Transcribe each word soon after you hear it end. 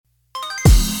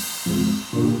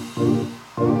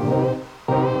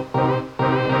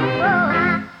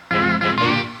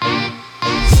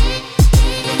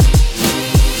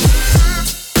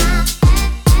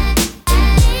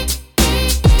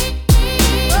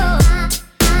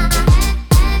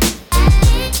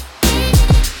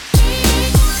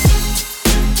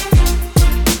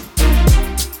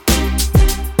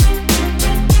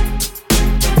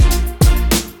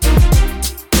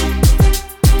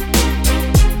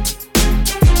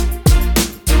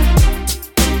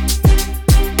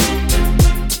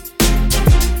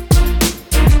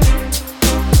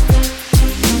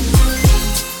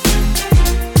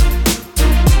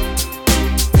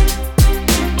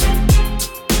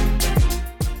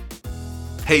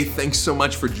Hey, thanks so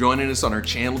much for joining us on our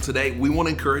channel today. We want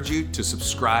to encourage you to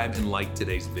subscribe and like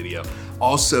today's video.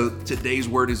 Also, today's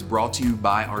word is brought to you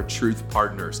by our Truth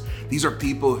Partners. These are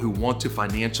people who want to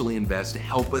financially invest to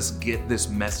help us get this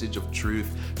message of truth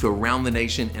to around the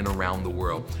nation and around the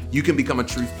world. You can become a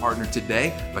Truth Partner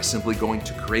today by simply going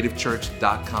to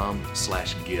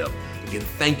creativechurch.com/give. Again,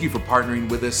 thank you for partnering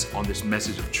with us on this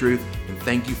message of truth, and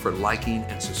thank you for liking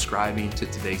and subscribing to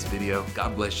today's video.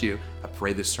 God bless you. I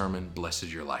pray this sermon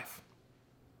blesses your life.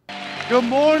 Good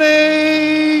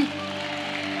morning,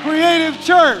 Creative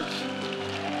Church.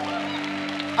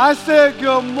 I said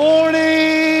good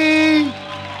morning,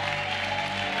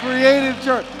 Creative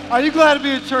Church. Are you glad to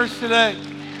be at church today?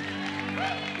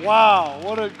 Wow,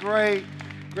 what a great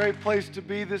place to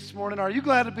be this morning. Are you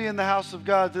glad to be in the house of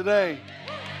God today?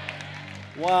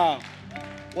 Wow,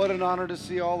 what an honor to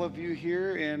see all of you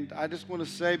here. And I just want to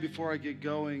say before I get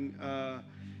going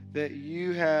that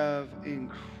you have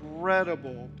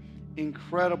incredible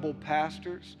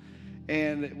pastors.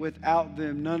 And without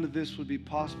them, none of this would be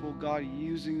possible. God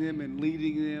using them and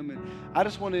leading them. And I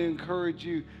just want to encourage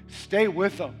you, stay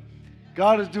with them.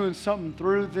 God is doing something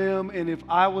through them. And if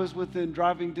I was within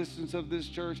driving distance of this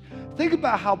church, think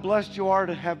about how blessed you are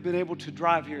to have been able to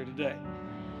drive here today.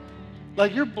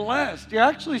 Like, you're blessed. You're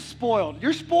actually spoiled.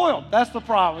 You're spoiled. That's the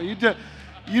problem.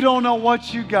 You don't know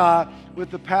what you got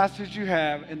with the pastors you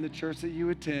have in the church that you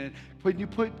attend. Can you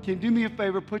do me a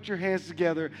favor? Put your hands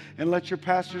together and let your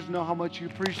pastors know how much you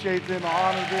appreciate them,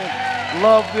 honor them,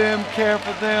 love them, care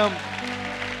for them.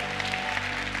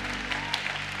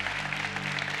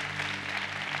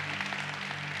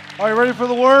 Are you ready for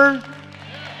the word?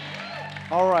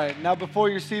 All right, now before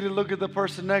you're seated, look at the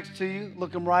person next to you.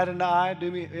 Look them right in the eye.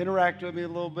 Interact with me a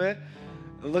little bit.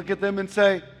 Look at them and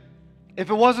say, if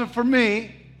it wasn't for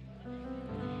me,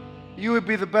 you would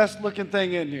be the best looking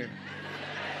thing in here.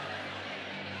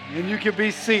 And you can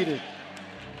be seated.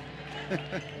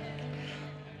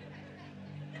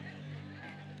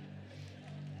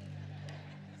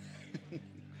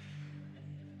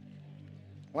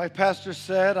 Like Pastor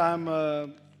said, I'm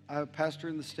a pastor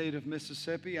in the state of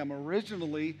Mississippi. I'm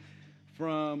originally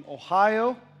from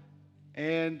Ohio,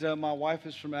 and my wife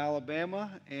is from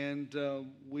Alabama, and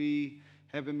we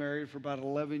have been married for about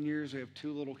 11 years. We have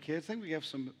 2 little kids. I think we have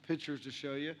some pictures to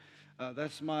show you.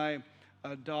 That's my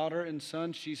daughter and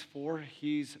son. She's 4.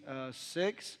 He's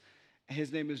 6.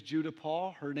 His name is Judah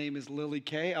Paul. Her name is Lily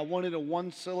Kay. I wanted a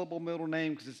 1-syllable middle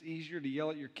name because it's easier to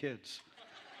yell at your kids.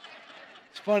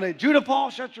 It's funny. Judah Paul,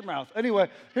 shut your mouth. Anyway,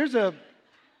 here's a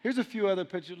few other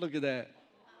pictures. Look at that.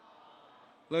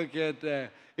 Look at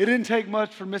that. It didn't take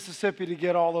much for Mississippi to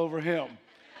get all over him.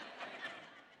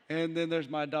 And then there's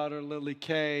my daughter, Lily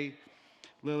Kay.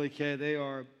 Lily Kay, they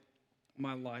are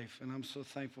my life, and I'm so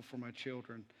thankful for my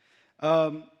children.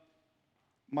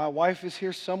 My wife is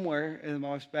here somewhere, and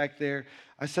my wife's back there.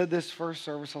 I said this first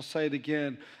service, I'll say it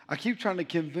again. I keep trying to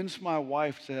convince my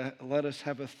wife to let us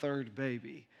have a 3rd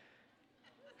baby.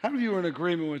 How many of you are in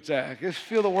agreement with that? Just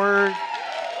feel the word.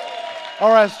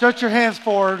 All right, stretch your hands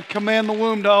forward. Command the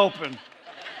womb to open.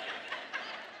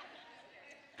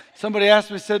 Somebody asked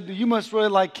me, said, you must really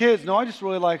like kids. No, I just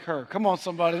really like her. Come on,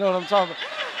 somebody, know what I'm talking about.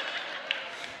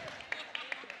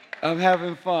 I'm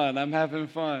having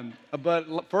fun.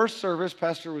 But first service,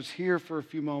 Pastor was here for a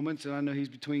few moments, and I know he's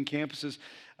between campuses.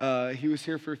 He was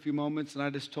here for a few moments, and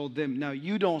I just told them, now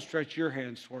you don't stretch your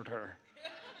hands toward her.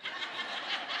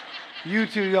 You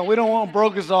two, we don't want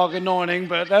Brokazog anointing,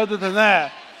 but other than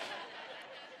that,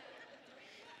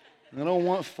 I don't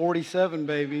want 47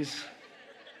 babies.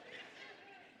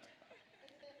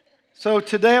 So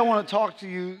today I want to talk to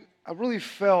you. I really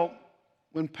felt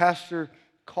when Pastor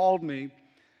called me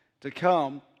to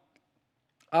come,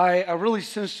 I really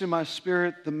sensed in my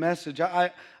spirit the message.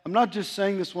 I'm not just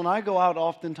saying this. When I go out,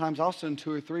 oftentimes I'll send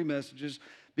 2 or 3 messages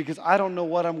because I don't know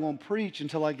what I'm going to preach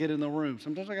until I get in the room.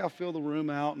 Sometimes I got to fill the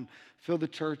room out and fill the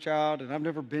church out, and I've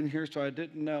never been here, so I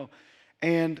didn't know.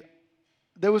 And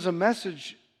there was a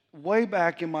message way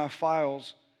back in my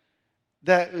files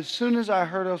that as soon as I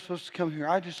heard I was supposed to come here,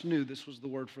 I just knew this was the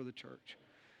word for the church.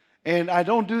 And I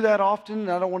don't do that often,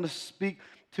 and I don't want to speak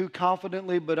too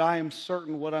confidently, but I am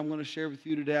certain what I'm going to share with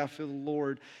you today, I feel the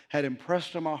Lord had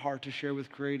impressed on my heart to share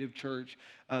with Creative Church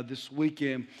this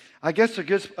weekend. I guess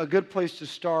a good place to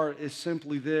start is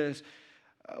simply this.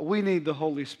 We need the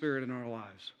Holy Spirit in our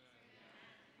lives.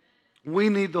 We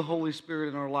need the Holy Spirit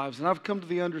in our lives. And I've come to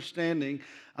the understanding,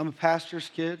 I'm a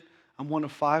pastor's kid. I'm one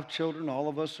of 5 children. All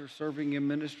of us are serving in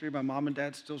ministry. My mom and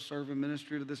dad still serve in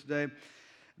ministry to this day.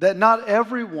 That not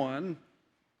everyone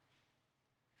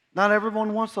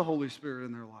wants the Holy Spirit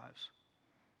in their lives.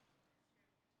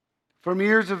 From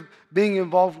years of being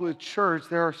involved with church,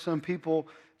 there are some people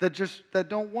that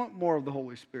don't want more of the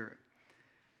Holy Spirit.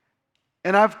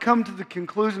 And I've come to the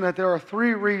conclusion that there are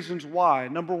 3 reasons why.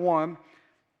 Number 1,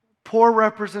 poor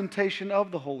representation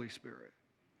of the Holy Spirit.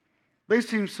 They've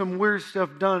seen some weird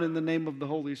stuff done in the name of the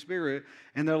Holy Spirit,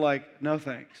 and they're like, no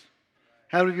thanks.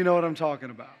 How many of you know what I'm talking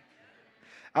about?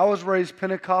 I was raised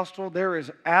Pentecostal. There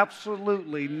is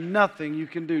absolutely nothing you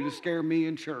can do to scare me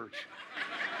in church.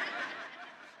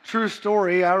 True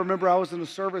story. I remember I was in a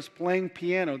service playing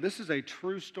piano. This is a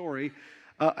true story.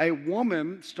 A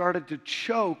woman started to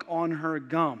choke on her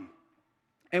gum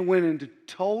and went into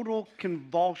total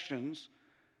convulsions.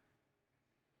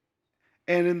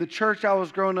 And in the church I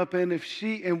was growing up in,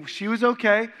 she was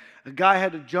okay. A guy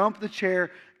had to jump the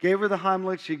chair, gave her the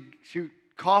Heimlich. She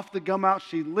coughed the gum out.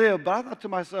 She lived. But I thought to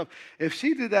myself, if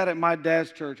she did that at my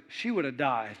dad's church, she would have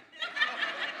died.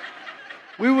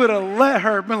 We would have let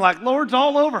her, been like, Lord's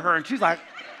all over her. And she's like,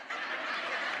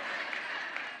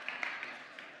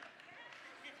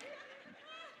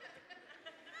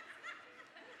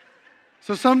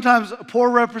 so sometimes a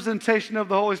poor representation of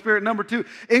the Holy Spirit. Number 2,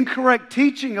 incorrect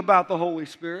teaching about the Holy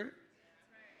Spirit.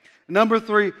 Number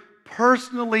 3,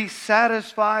 personally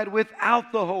satisfied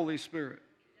without the Holy Spirit.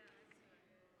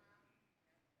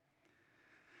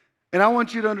 And I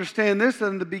want you to understand this, that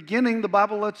in the beginning, the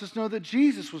Bible lets us know that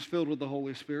Jesus was filled with the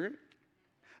Holy Spirit.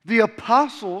 The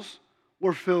apostles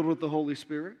were filled with the Holy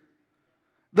Spirit.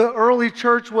 The early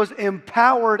church was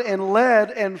empowered and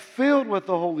led and filled with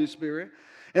the Holy Spirit.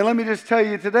 And let me just tell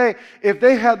you today, if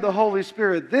they had the Holy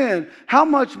Spirit then, how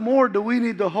much more do we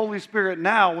need the Holy Spirit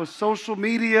now with social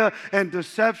media and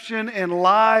deception and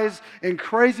lies and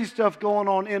crazy stuff going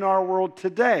on in our world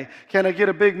today? Can I get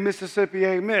a big Mississippi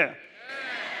amen?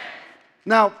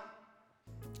 Now,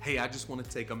 hey, I just want to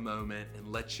take a moment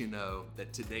and let you know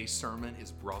that today's sermon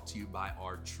is brought to you by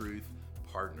our Truth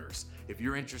Partners. If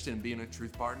you're interested in being a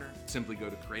Truth Partner, simply go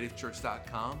to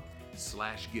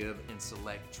creativechurch.com/give and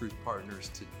select Truth Partners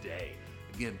today.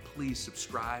 Again, please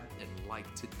subscribe and like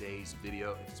today's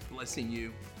video. If it's blessing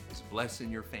you, it's blessing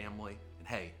your family. And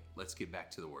hey, let's get back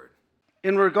to the Word.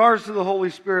 In regards to the Holy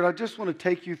Spirit, I just want to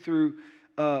take you through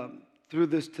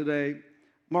this today.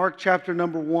 Mark chapter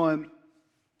number 1.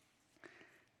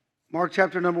 Mark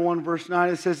chapter number 1, verse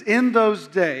 9, it says, in those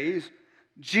days,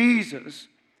 Jesus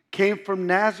came from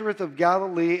Nazareth of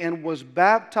Galilee and was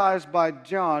baptized by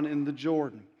John in the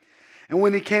Jordan. And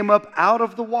when he came up out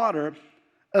of the water,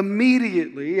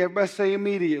 immediately, everybody say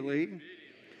immediately,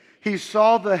 he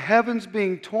saw the heavens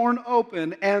being torn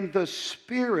open and the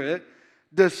Spirit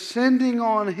descending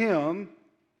on him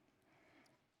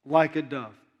like a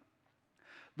dove.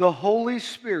 The Holy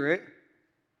Spirit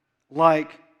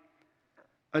like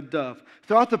a dove.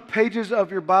 Throughout the pages of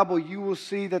your Bible, you will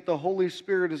see that the Holy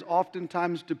Spirit is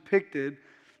oftentimes depicted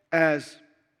as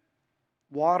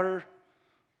water,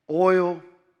 oil,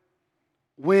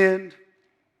 wind,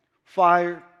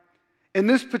 fire. In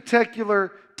this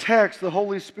particular text, the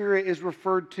Holy Spirit is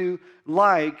referred to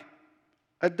like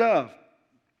a dove.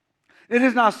 It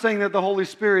is not saying that the Holy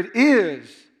Spirit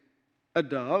is a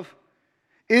dove.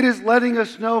 It is letting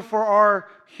us know for our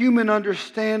human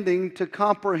understanding to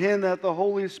comprehend that the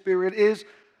Holy Spirit is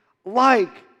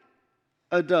like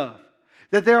a dove.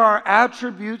 That there are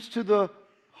attributes to the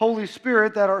Holy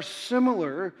Spirit that are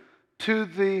similar to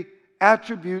the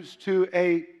attributes to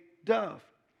a dove.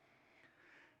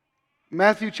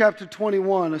 Matthew chapter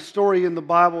 21, a story in the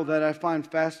Bible that I find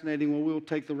fascinating. Well, we'll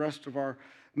take the rest of our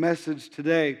message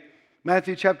today.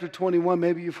 Matthew chapter 21,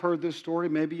 maybe you've heard this story,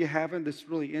 maybe you haven't. This is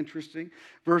really interesting.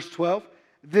 Verse 12,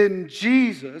 then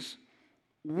Jesus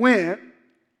went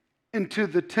into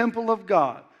the temple of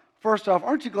God. First off,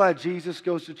 aren't you glad Jesus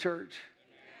goes to church?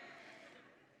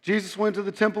 Jesus went to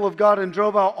the temple of God and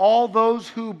drove out all those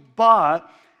who bought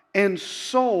and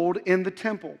sold in the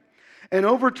temple, and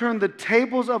overturned the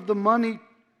tables of the money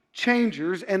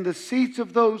changers and the seats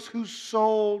of those who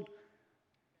sold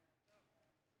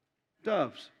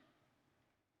doves.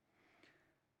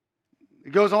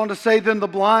 It goes on to say, then the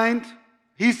blind,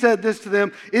 he said this to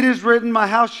them, it is written, my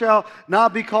house shall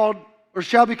not be called, or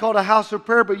shall be called a house of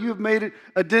prayer, but you have made it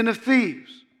a den of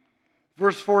thieves.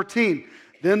 Verse 14,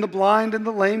 then the blind and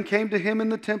the lame came to him in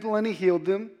the temple, and he healed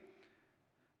them.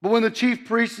 But when the chief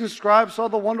priests and scribes saw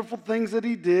the wonderful things that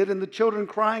he did, and the children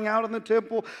crying out in the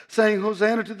temple, saying,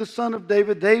 Hosanna to the Son of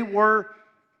David, they were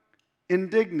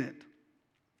indignant.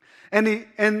 And he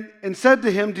said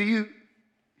to him, do you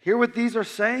hear what these are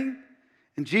saying?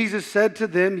 And Jesus said to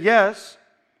them, yes.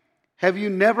 Have you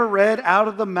never read, out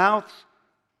of the mouths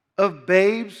of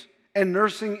babes and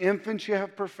nursing infants you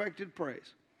have perfected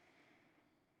praise?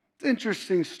 It's an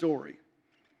interesting story.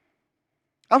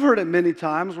 I've heard it many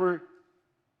times where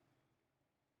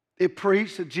it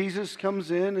preached that Jesus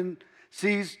comes in and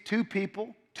sees two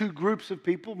groups of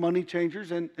people, money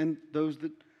changers and those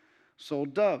that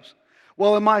sold doves.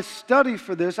 Well, in my study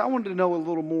for this, I wanted to know a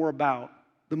little more about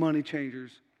the money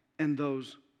changers and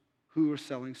those who are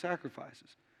selling sacrifices.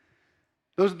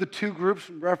 Those are the two groups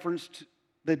referenced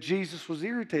that Jesus was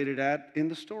irritated at in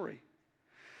the story.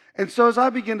 And so as I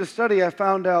began to study, I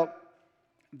found out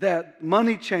that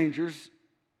money changers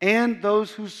and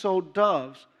those who sold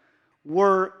doves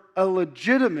were a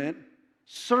legitimate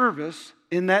service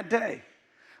in that day.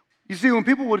 You see, when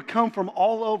people would come from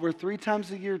all over 3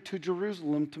 times a year to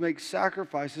Jerusalem to make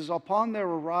sacrifices, upon their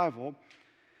arrival,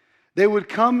 they would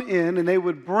come in and they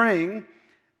would bring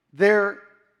their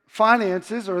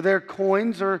finances or their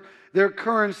coins or their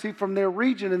currency from their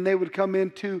region, and they would come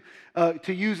in to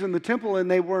use in the temple,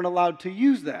 and they weren't allowed to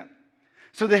use that.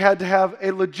 So they had to have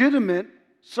a legitimate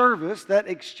service that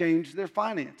exchanged their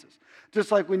finances.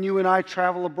 Just like when you and I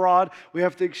travel abroad, we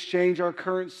have to exchange our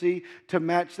currency to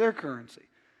match their currency.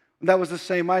 And that was the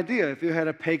same idea. If you had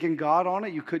a pagan god on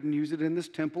it, you couldn't use it in this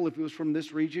temple. If it was from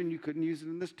this region, you couldn't use it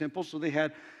in this temple. So they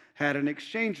had an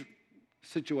exchange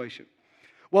situation.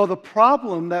 Well, the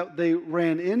problem that they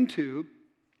ran into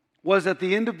was that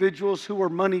the individuals who were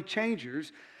money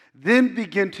changers then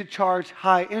began to charge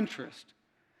high interest.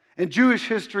 And Jewish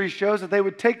history shows that they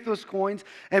would take those coins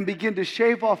and begin to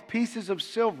shave off pieces of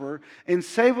silver and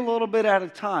save a little bit at a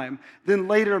time, then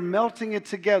later melting it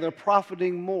together,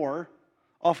 profiting more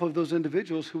off of those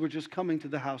individuals who were just coming to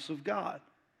the house of God.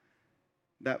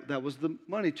 That was the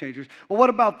money changers. Well, what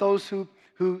about those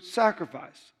who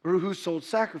sacrificed or who sold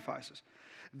sacrifices?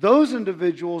 Those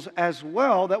individuals as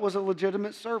well, that was a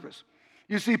legitimate service.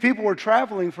 You see, people were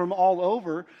traveling from all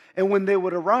over, and when they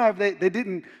would arrive, they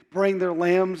didn't bring their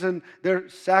lambs and their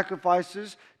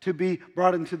sacrifices to be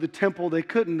brought into the temple. They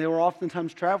couldn't. They were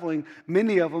oftentimes traveling,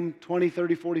 many of them 20,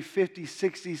 30, 40, 50,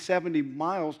 60, 70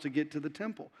 miles to get to the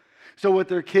temple. So with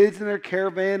their kids and their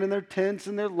caravan and their tents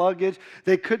and their luggage,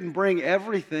 they couldn't bring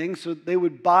everything, so they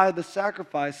would buy the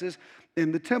sacrifices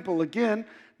in the temple. Again,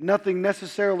 nothing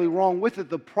necessarily wrong with it.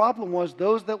 The problem was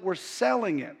those that were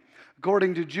selling it,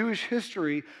 according to Jewish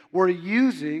history, were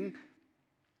using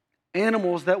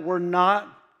animals that were not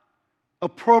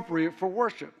appropriate for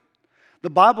worship. The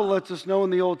Bible lets us know in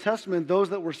the Old Testament those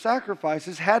that were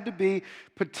sacrifices had to be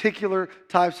particular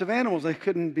types of animals. They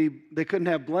couldn't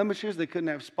have blemishes, they couldn't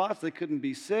have spots, they couldn't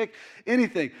be sick,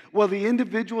 anything. Well, the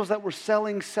individuals that were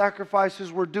selling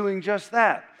sacrifices were doing just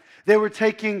that. They were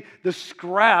taking the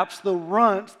scraps, the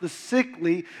runts, the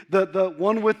sickly, the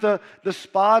one with the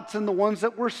spots and the ones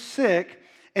that were sick,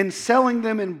 and selling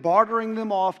them and bartering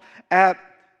them off at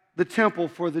the temple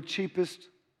for the cheapest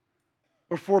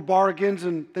or for bargains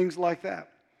and things like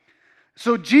that.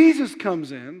 So Jesus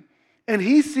comes in and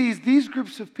he sees these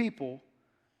groups of people.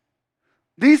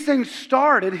 These things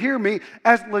started, hear me,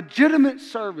 as legitimate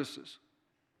services.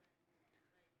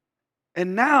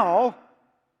 And now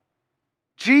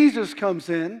Jesus comes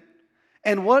in,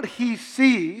 and what he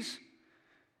sees,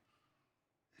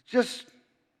 just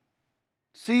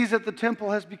sees that the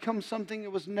temple has become something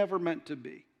it was never meant to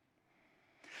be.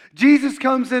 Jesus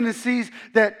comes in and sees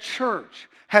that church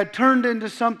had turned into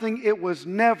something it was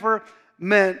never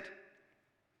meant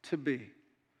to be.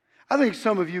 I think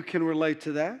some of you can relate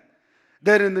to that.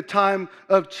 That in the time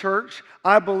of church,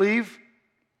 I believe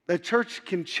that church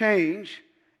can change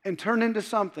and turn into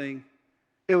something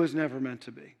it was never meant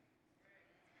to be.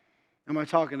 Am I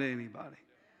talking to anybody?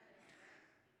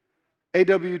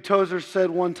 A.W. Tozer said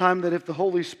one time that if the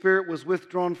Holy Spirit was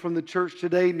withdrawn from the church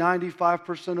today,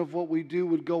 95% of what we do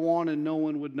would go on and no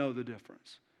one would know the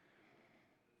difference.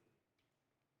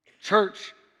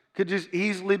 Church could just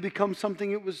easily become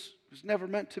something it was never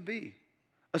meant to be.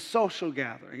 A social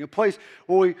gathering, a place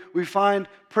where we find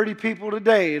pretty people to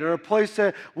date, or a place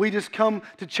that we just come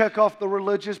to check off the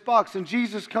religious box. And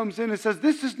Jesus comes in and says,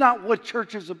 this is not what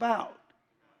church is about.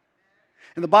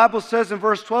 And the Bible says in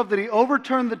verse 12 that he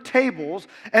overturned the tables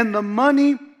and the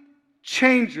money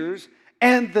changers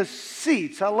and the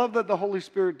seats. I love that the Holy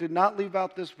Spirit did not leave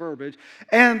out this verbiage.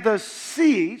 And the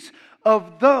seats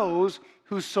of those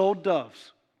who sold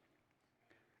doves.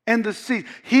 And the seats.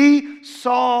 He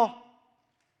saw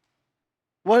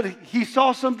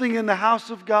something in the house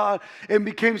of God and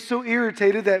became so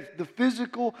irritated that the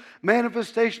physical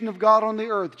manifestation of God on the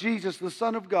earth, Jesus, the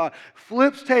Son of God,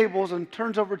 flips tables and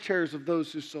turns over chairs of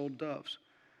those who sold doves.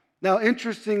 Now,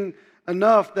 interesting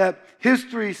enough that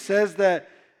history says that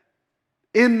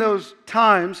in those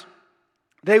times,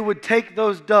 they would take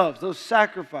those doves, those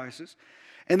sacrifices,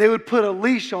 and they would put a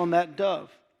leash on that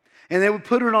dove. And they would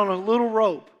put it on a little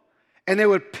rope. and they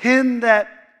would pin that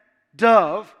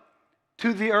dove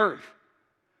to the earth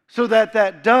so that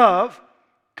that dove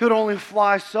could only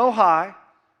fly so high,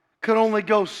 could only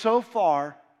go so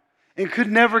far, and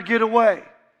could never get away.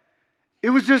 It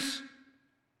was just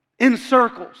in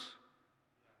circles,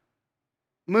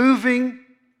 moving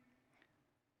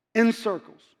in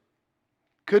circles.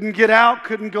 Couldn't get out,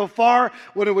 couldn't go far.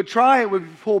 When it would try, it would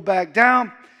be pulled back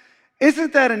down.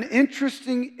 Isn't that an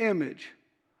interesting image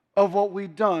of what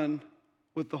we've done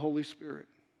with the Holy Spirit?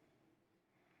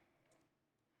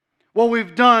 What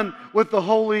we've done with the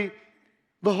Holy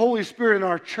Spirit in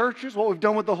our churches, what we've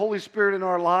done with the Holy Spirit in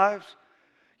our lives.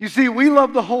 You see, we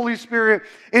love the Holy Spirit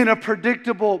in a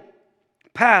predictable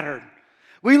pattern.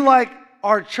 We like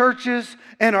our churches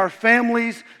and our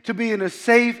families to be in a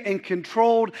safe and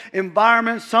controlled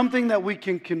environment, something that we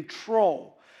can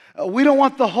control. We don't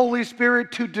want the Holy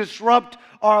Spirit to disrupt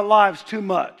our lives too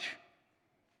much.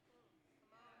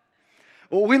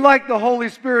 Well, we like the Holy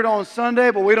Spirit on Sunday,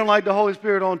 but we don't like the Holy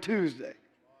Spirit on Tuesday.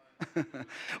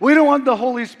 We don't want the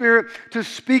Holy Spirit to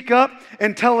speak up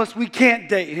and tell us we can't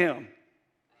date Him.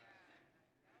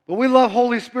 But we love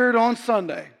Holy Spirit on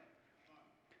Sunday.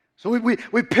 So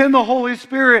we pin the Holy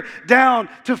Spirit down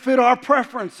to fit our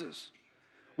preferences.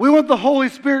 We want the Holy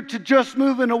Spirit to just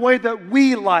move in a way that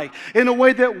we like, in a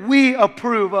way that we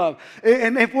approve of.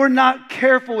 And if we're not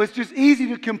careful, it's just easy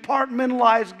to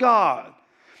compartmentalize God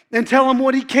and tell Him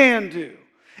what He can do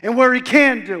and where He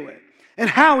can do it and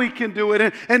how He can do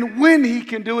it and when He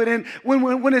can do it. And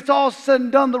when it's all said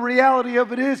and done, the reality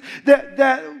of it is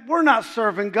that we're not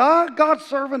serving God, God's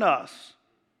serving us.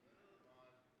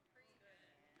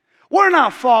 We're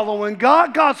not following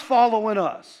God, God's following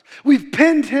us. We've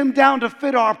pinned Him down to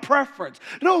fit our preference.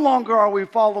 No longer are we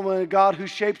following a God who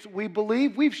shapes what we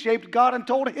believe. We've shaped God and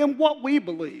told Him what we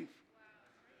believe.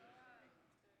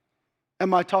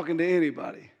 Am I talking to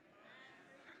anybody?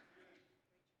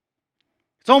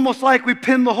 It's almost like we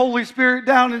pin the Holy Spirit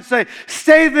down and say,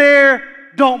 stay there,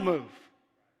 don't move.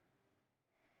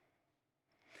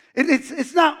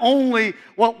 It's not only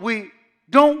what we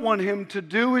don't want Him to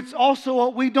do, it's also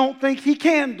what we don't think He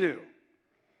can do.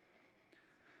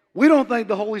 We don't think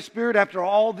the Holy Spirit, after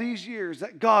all these years,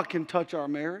 that God can touch our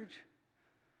marriage.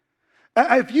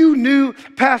 If you knew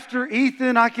Pastor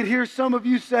Ethan, I could hear some of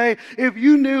you say, if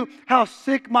you knew how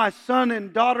sick my son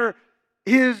and daughter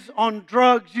is on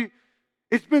drugs,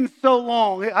 it's been so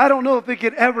long. I don't know if it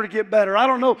could ever get better. I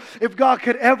don't know if God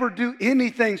could ever do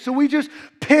anything. So we just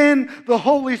pin the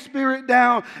Holy Spirit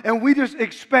down and we just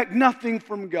expect nothing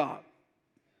from God.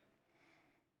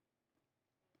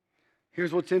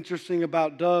 Here's what's interesting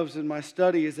about doves in my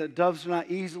study is that doves are not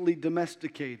easily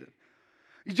domesticated.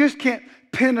 You just can't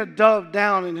pin a dove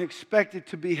down and expect it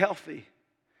to be healthy.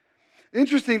 The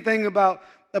interesting thing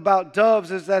about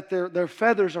doves is that their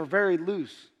feathers are very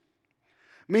loose.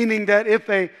 Meaning that if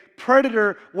a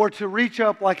predator were to reach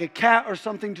up like a cat or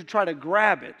something to try to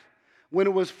grab it when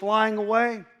it was flying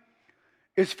away,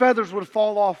 its feathers would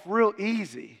fall off real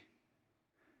easy,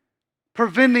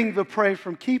 preventing the prey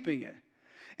from keeping it.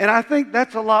 And I think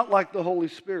that's a lot like the Holy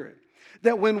Spirit.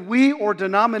 That when we or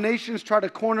denominations try to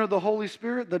corner the Holy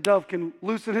Spirit, the dove can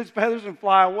loosen his feathers and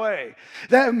fly away.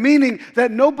 That meaning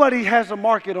that nobody has a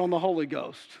market on the Holy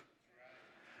Ghost.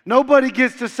 Nobody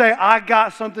gets to say, I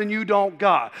got something you don't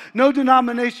got. No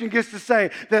denomination gets to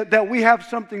say that we have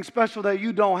something special that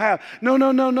you don't have.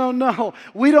 No.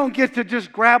 We don't get to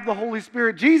just grab the Holy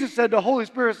Spirit. Jesus said the Holy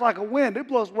Spirit is like a wind. It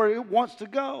blows where it wants to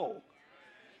go.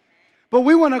 But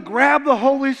we want to grab the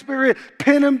Holy Spirit,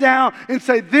 pin Him down, and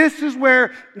say, this is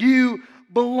where you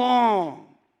belong.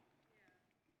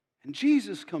 And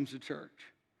Jesus comes to church,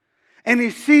 and He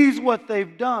sees what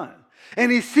they've done.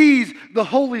 And He sees the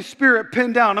Holy Spirit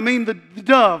pinned down. I mean, the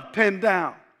dove pinned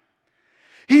down.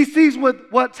 He sees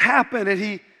what's happened, and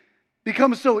He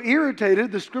becomes so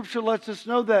irritated. The Scripture lets us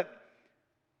know that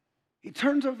He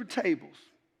turns over tables.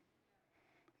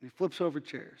 And He flips over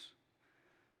chairs.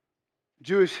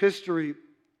 Jewish history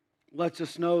lets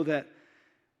us know that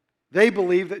they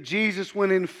believe that Jesus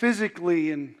went in physically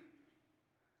and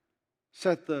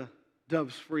set the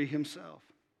doves free Himself.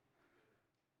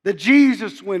 That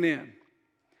Jesus went in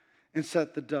and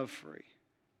set the dove free.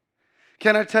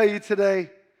 Can I tell you today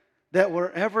that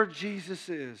wherever Jesus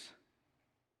is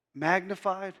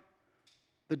magnified,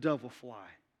 the dove will fly.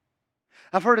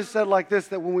 I've heard it said like this,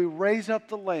 that when we raise up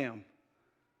the lamb,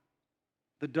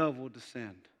 the dove will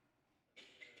descend.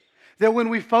 That when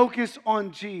we focus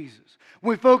on Jesus,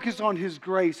 when we focus on His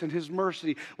grace and His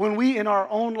mercy, when we in our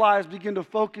own lives begin to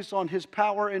focus on His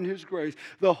power and His grace,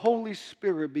 the Holy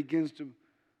Spirit begins to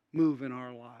move in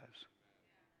our lives.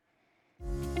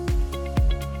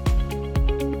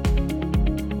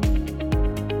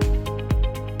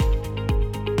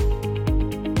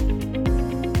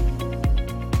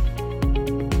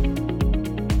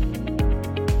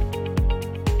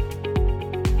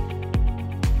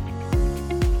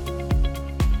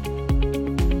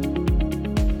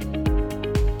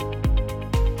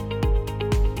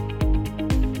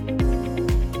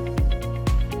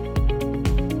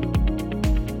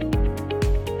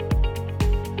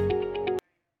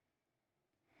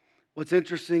 What's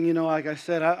interesting, like I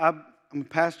said, I'm a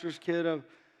pastor's kid. I've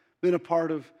been a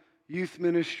part of youth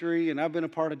ministry, and I've been a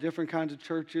part of different kinds of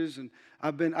churches, and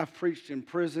I've preached in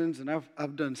prisons, and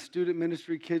I've done student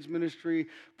ministry, kids ministry,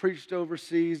 preached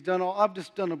overseas, I've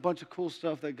just done a bunch of cool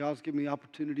stuff that God's given me the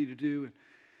opportunity to do,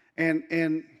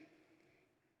 and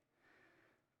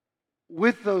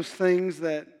with those things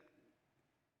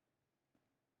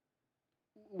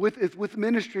with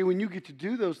ministry, when you get to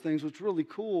do those things, what's really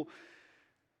cool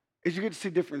is you get to see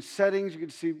different settings, you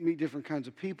get to meet different kinds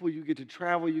of people, you get to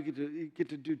travel, you get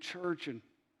to do church, and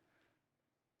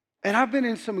I've been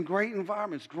in some great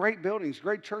environments, great buildings,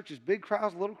 great churches, big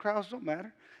crowds, little crowds, don't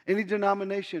matter, any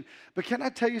denomination. But can I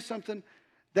tell you something?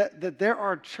 That there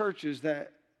are churches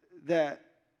that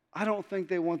I don't think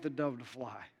they want the dove to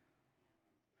fly.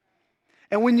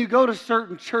 And when you go to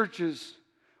certain churches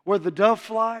where the dove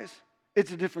flies,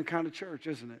 it's a different kind of church,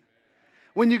 isn't it?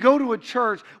 When you go to a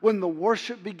church, when the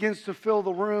worship begins to fill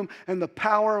the room and the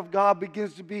power of God begin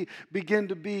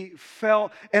to be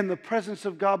felt and the presence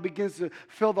of God begins to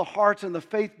fill the hearts and the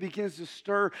faith begins to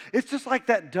stir, it's just like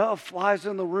that dove flies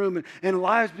in the room and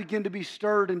lives begin to be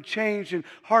stirred and changed and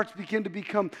hearts begin to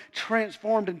become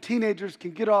transformed and teenagers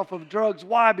can get off of drugs.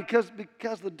 Why? Because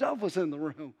the dove was in the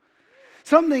room.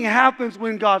 Something happens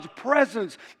when God's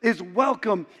presence is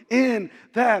welcome in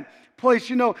that place.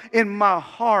 In my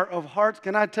heart of hearts,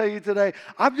 can I tell you today,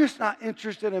 I'm just not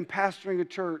interested in pastoring a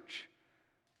church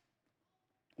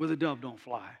where the dove don't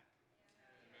fly.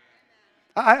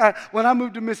 When I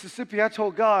moved to Mississippi, I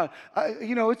told God,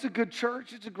 it's a good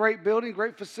church, it's a great building,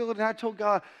 great facility. And I told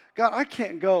God, I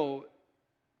can't go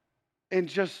and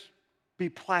just be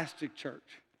plastic church.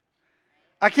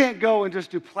 I can't go and just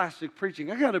do plastic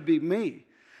preaching. I got to be me.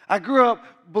 I grew up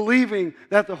believing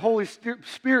that the Holy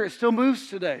Spirit still moves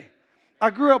today. I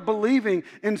grew up believing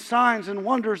in signs and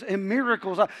wonders and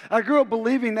miracles. I grew up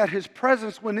believing that His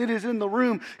presence, when it is in the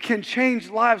room, can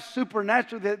change lives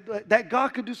supernaturally, that God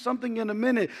could do something in a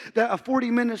minute that a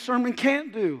 40-minute sermon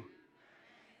can't do.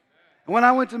 When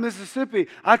I went to Mississippi,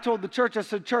 I told the church, I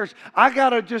said, church, I got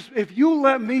to if you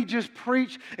let me just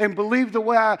preach and believe the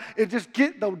way just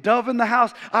get the dove in the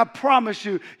house, I promise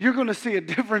you're going to see a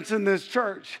difference in this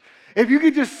church. If you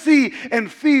could just see and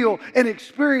feel and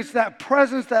experience that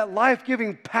presence, that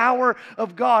life-giving power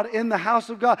of God in the house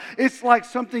of God, it's like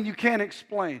something you can't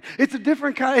explain. It's a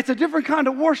different kind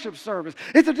of worship service.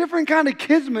 It's a different kind of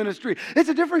kids ministry. It's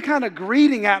a different kind of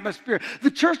greeting atmosphere.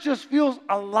 The church just feels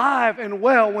alive and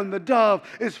well when the dove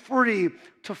is free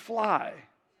to fly.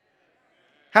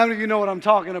 How many of you know what I'm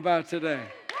talking about today?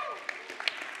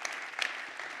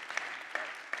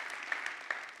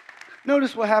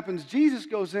 Notice what happens. Jesus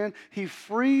goes in, he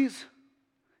frees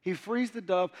the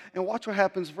dove, and watch what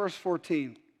happens, verse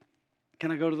 14.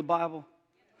 Can I go to the Bible?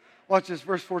 Watch this,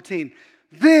 verse 14.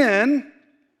 Then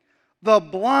the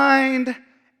blind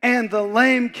and the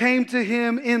lame came to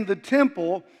him in the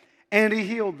temple, and he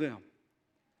healed them.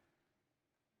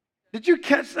 Did you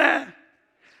catch that?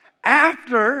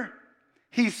 After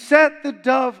he set the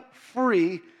dove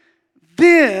free,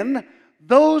 then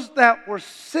those that were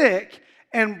sick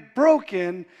and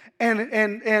broken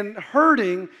and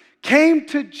hurting came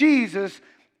to Jesus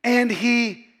and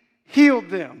he healed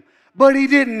them. But he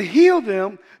didn't heal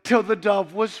them till the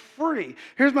dove was free.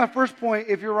 Here's my first point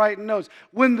if you're writing notes.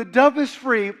 When the dove is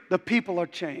free, the people are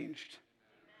changed.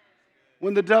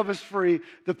 When the dove is free,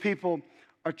 the people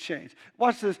are changed.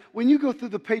 Watch this. When you go through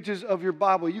the pages of your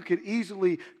Bible, you could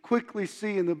quickly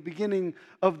see in the beginning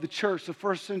of the church, the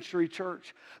first century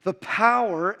church, the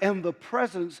power and the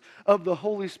presence of the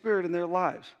Holy Spirit in their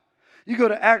lives. You go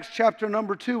to Acts chapter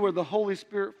number 2 where the Holy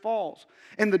Spirit falls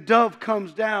and the dove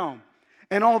comes down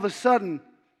and all of a sudden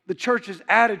the church is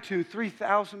added to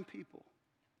 3,000 people.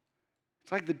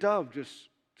 It's like the dove just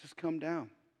come down.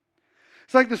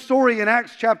 It's like the story in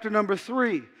Acts chapter number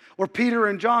 3 where Peter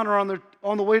and John are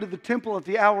on the way to the temple at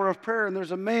the hour of prayer, and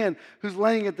there's a man who's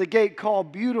laying at the gate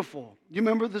called Beautiful. You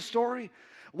remember the story?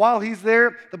 While he's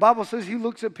there, the Bible says he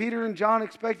looks at Peter and John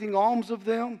expecting alms of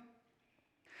them.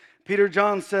 Peter and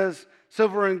John says,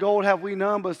 silver and gold have we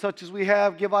none, but such as we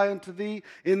have give I unto thee.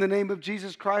 In the name of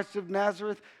Jesus Christ of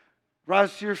Nazareth,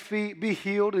 rise to your feet, be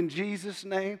healed in Jesus'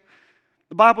 name.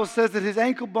 The Bible says that his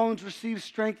ankle bones received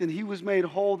strength and he was made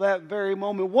whole that very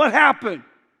moment. What happened?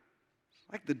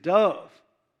 Like the dove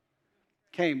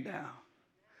came down.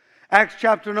 Acts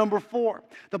chapter number 4.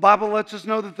 The Bible lets us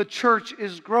know that the church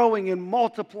is growing and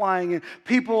multiplying and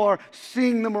people are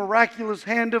seeing the miraculous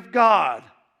hand of God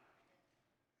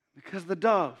because the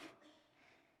dove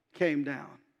came down.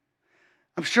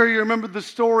 I'm sure you remember the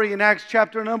story in Acts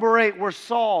chapter number 8 where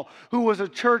Saul, who was a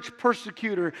church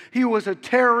persecutor, he was a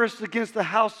terrorist against the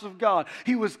house of God.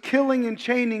 He was killing and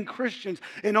chaining Christians.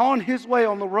 And on his way,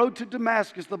 on the road to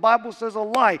Damascus, the Bible says a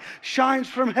light shines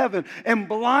from heaven and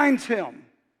blinds him,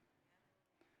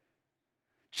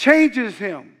 changes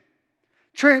him,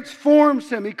 transforms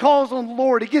him. He calls on the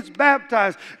Lord. He gets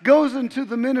baptized, goes into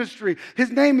the ministry. His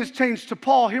name is changed to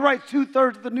Paul. He writes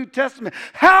 2/3 of the New Testament.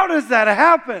 How does that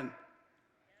happen?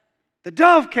 The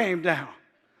dove came down.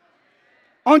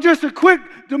 On just a quick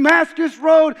Damascus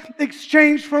road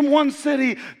exchange from one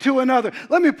city to another.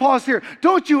 Let me pause here.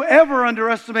 Don't you ever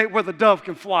underestimate where the dove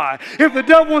can fly. If the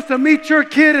dove wants to meet your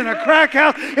kid in a crack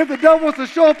house, if the dove wants to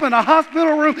show up in a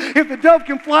hospital room, if the dove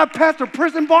can fly past a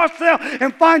prison bar cell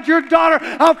and find your daughter,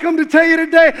 I've come to tell you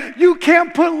today, you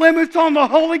can't put limits on the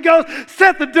Holy Ghost.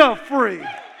 Set the dove free.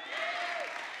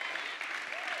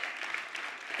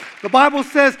 The Bible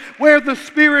says, where the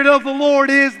Spirit of the Lord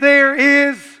is, there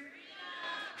is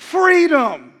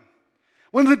freedom.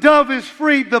 When the dove is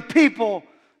freed, the people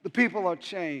are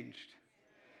changed.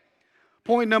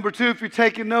 Point number 2, if you're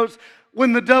taking notes,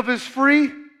 when the dove is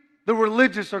free, the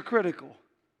religious are critical.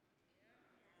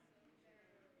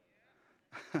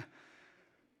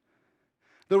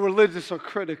 The religious are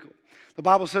critical. The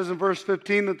Bible says in verse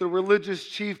 15 that the religious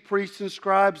chief priests and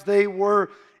scribes, they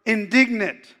were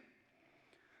indignant.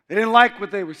 They didn't like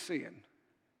what they were seeing.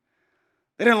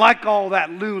 They didn't like all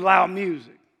that loud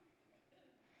music.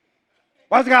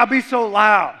 Why's it got to be so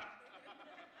loud?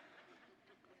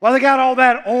 Why they got all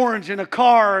that orange in a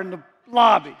car in the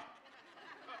lobby?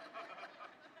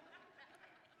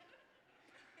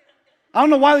 I don't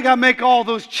know why they got to make all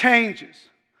those changes.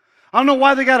 I don't know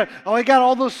why they got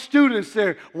all those students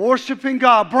there worshiping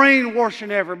God,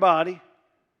 brainwashing everybody.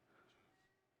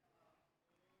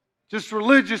 Just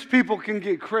religious people can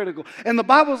get critical. And the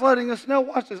Bible's letting us know,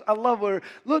 watch this, I love where,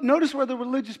 look, notice where the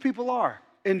religious people are.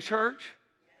 In church.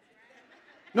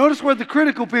 Notice where the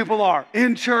critical people are.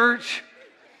 In church.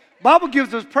 The Bible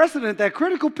gives us precedent that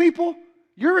critical people,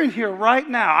 you're in here right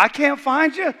now. I can't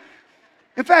find you.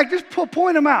 In fact, just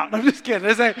point them out. I'm just kidding.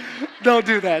 Don't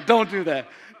do that. Don't do that.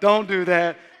 Don't do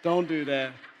that. Don't do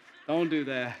that. Don't do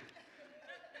that.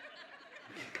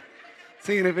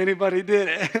 Seeing if anybody did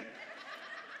it.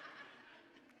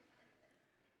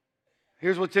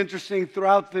 Here's what's interesting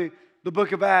throughout the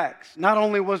book of Acts. Not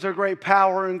only was there great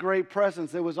power and great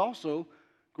presence, there was also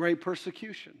great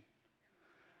persecution.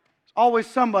 There's always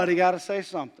somebody got to say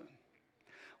something.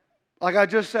 Like I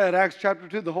just said, Acts chapter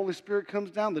 2, the Holy Spirit comes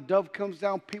down, the dove comes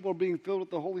down, people are being filled with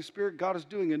the Holy Spirit. God is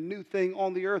doing a new thing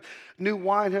on the earth. New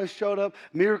wine has showed up.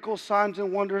 Miracles, signs,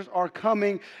 and wonders are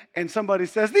coming. And somebody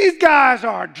says, these guys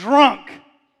are drunk.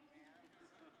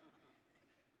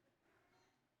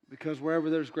 Because wherever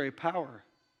there's great power,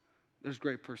 there's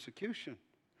great persecution.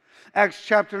 Acts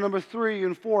chapter number 3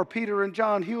 and 4, Peter and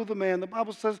John heal the man. The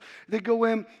Bible says they go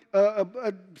in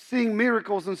seeing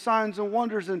miracles and signs and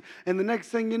wonders. And the next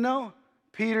thing you know,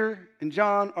 Peter and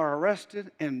John are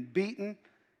arrested and beaten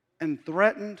and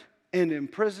threatened and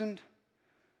imprisoned.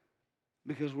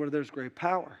 Because where there's great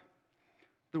power,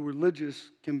 the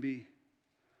religious can be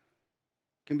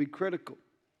critical.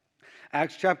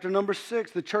 Acts chapter number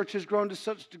 6, the church has grown to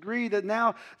such a degree that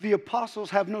now the apostles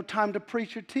have no time to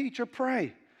preach or teach or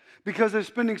pray because they're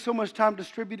spending so much time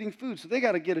distributing food. So they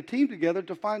got to get a team together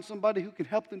to find somebody who can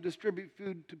help them distribute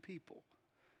food to people.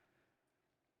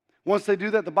 Once they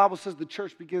do that, the Bible says the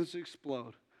church begins to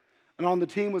explode. And on the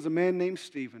team was a man named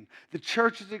Stephen. The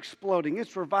church is exploding.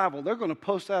 It's revival. They're going to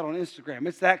post that on Instagram.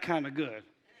 It's that kind of good.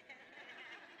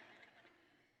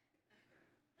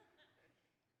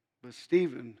 But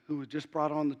Stephen, who was just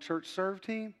brought on the church serve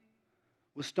team,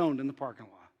 was stoned in the parking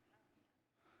lot.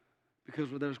 Because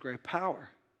where there's great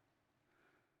power,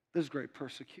 there's great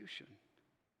persecution.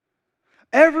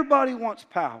 Everybody wants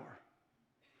power.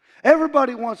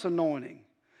 Everybody wants anointing.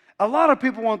 A lot of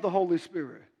people want the Holy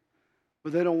Spirit,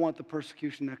 but they don't want the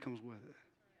persecution that comes with it.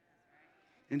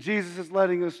 And Jesus is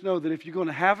letting us know that if you're going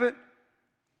to have it,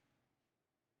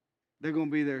 they're going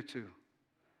to be there too.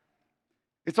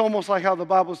 It's almost like how the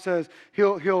Bible says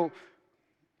he'll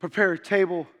prepare a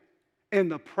table in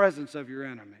the presence of your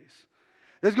enemies.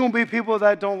 There's going to be people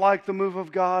that don't like the move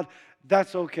of God.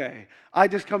 That's okay. I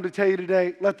just come to tell you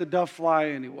today, let the dove fly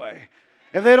anyway.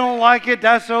 If they don't like it,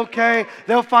 that's okay.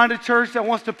 They'll find a church that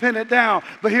wants to pin it down.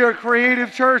 But here at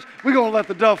Creative Church, we're going to let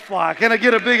the dove fly. Can I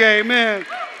get a big amen?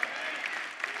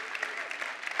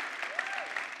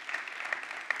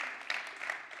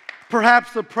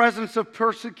 Perhaps the presence of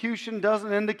persecution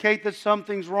doesn't indicate that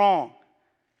something's wrong.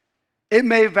 It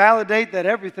may validate that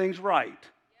everything's right.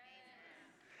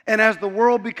 And as the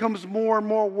world becomes more and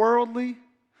more worldly,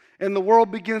 and the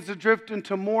world begins to drift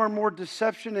into more and more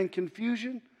deception and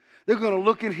confusion, they're going to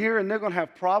look in here and they're going to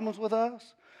have problems with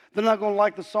us. They're not going to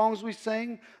like the songs we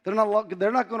sing. They're not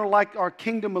going to like our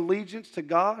kingdom allegiance to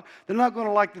God. They're not going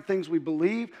to like the things we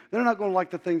believe. They're not going to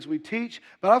like the things we teach.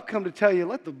 But I've come to tell you,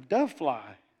 let the dove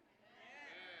fly.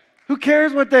 Who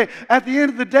cares what they, at the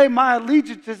end of the day, my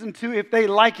allegiance isn't to if they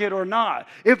like it or not,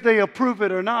 if they approve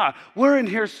it or not. We're in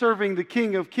here serving the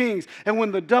King of Kings. And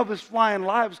when the dove is flying,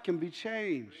 lives can be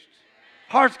changed.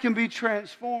 Hearts can be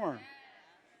transformed.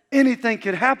 Anything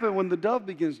can happen when the dove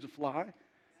begins to fly.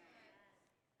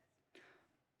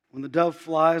 When the dove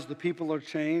flies, the people are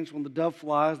changed. When the dove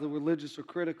flies, the religious are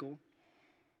critical.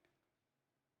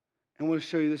 I want to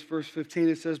show you this, verse 15.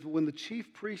 It says, but when the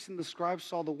chief priests and the scribes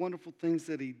saw the wonderful things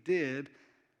that he did,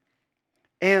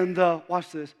 and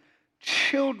watch this,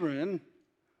 children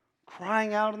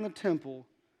crying out in the temple,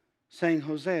 saying,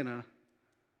 Hosanna,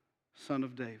 Son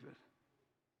of David.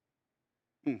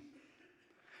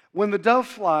 When the dove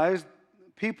flies,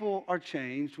 people are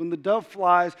changed. When the dove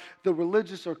flies, the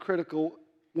religious are critical.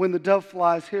 When the dove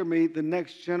flies, hear me, the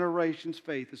next generation's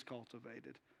faith is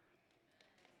cultivated.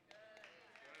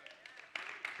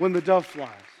 When the dove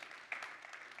flies.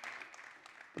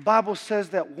 The Bible says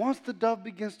that once the dove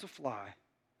begins to fly,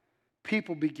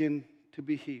 people begin to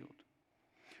be healed.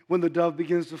 When the dove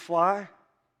begins to fly,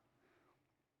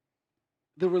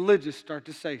 the religious start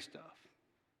to say stuff.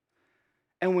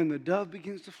 And when the dove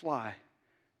begins to fly,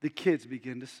 the kids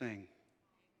begin to sing.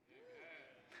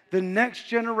 The next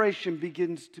generation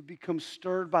begins to become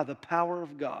stirred by the power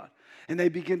of God. And they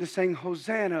begin to sing,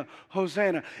 Hosanna,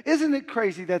 Hosanna. Isn't it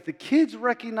crazy that the kids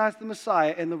recognized the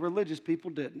Messiah and the religious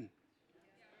people didn't?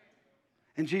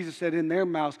 And Jesus said in their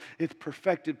mouths, it's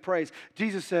perfected praise.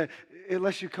 Jesus said,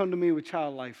 unless you come to me with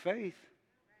childlike faith.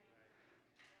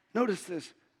 Notice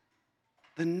this.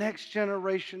 The next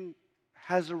generation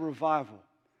has a revival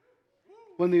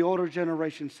when the older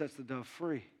generation sets the dove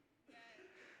free.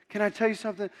 Can I tell you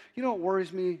something? You know what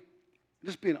worries me?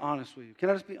 Just being honest with you. Can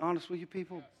I just be honest with you,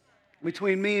 people?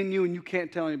 Between me and you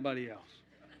can't tell anybody else.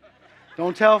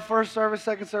 Don't tell first service,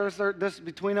 second service, third. This is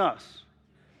between us.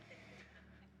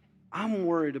 I'm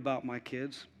worried about my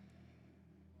kids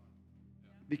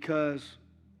because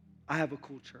I have a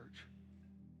cool church.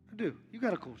 I do. You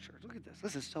got a cool church. Look at this.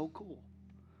 This is so cool.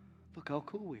 Look how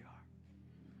cool we are.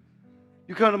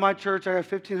 You come to my church, I have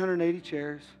 1,580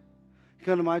 chairs. You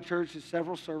come to my church, it's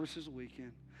several services a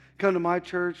weekend. You come to my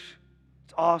church,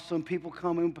 it's awesome. People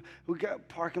come in. We got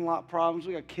parking lot problems.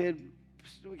 We got kids.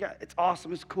 It's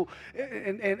awesome. It's cool.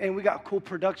 And we got cool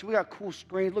production. We got cool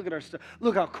screens. Look at our stuff.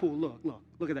 Look how cool.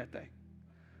 Look at that thing.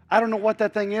 I don't know what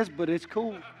that thing is, but it's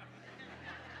cool.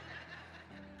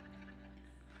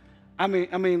 I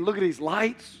mean, look at these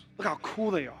lights. Look how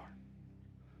cool they are.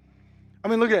 I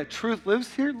mean, look at that. Truth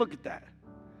lives here. Look at that.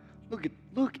 Look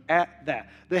at that.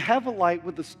 They have a light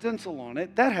with a stencil on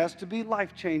it. That has to be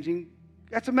life-changing.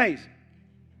 That's amazing.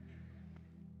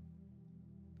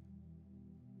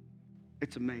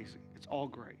 It's amazing. It's all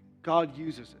great. God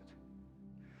uses it.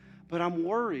 But I'm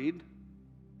worried,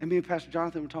 and me and Pastor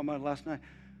Jonathan were talking about it last night.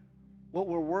 What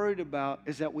we're worried about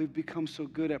is that we've become so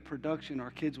good at production,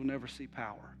 our kids will never see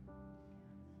power.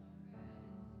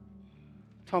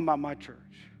 I'm talking about my church.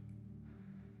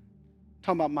 I'm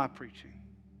talking about my preaching.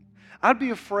 I'd be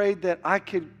afraid that I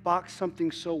could box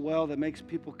something so well that makes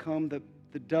people come that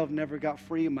the dove never got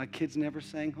free and my kids never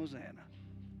sang Hosanna.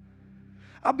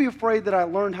 I'd be afraid that I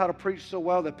learned how to preach so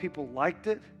well that people liked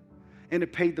it and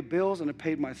it paid the bills and it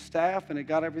paid my staff and it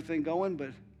got everything going, but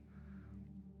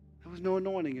there was no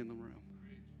anointing in the room.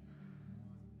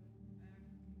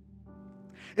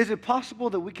 Is it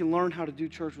possible that we can learn how to do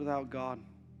church without God?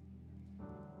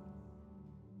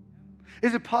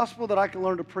 Is it possible that I can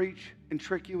learn to preach and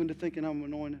trick you into thinking I'm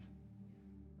anointed?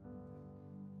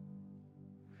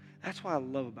 That's what I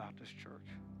love about this church.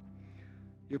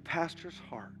 Your pastor's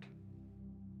heart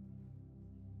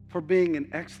for being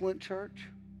an excellent church,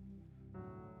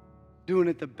 doing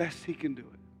it the best he can do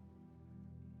it.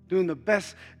 Doing the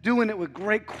best, doing it with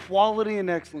great quality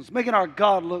and excellence, making our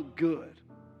God look good.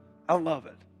 I love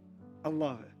it. I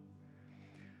love it.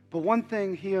 But one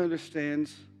thing he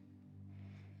understands,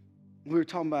 we were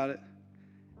talking about it,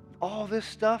 all this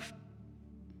stuff,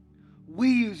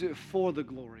 we use it for the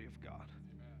glory of God.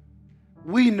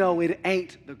 We know it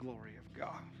ain't the glory of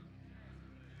God.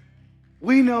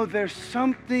 We know there's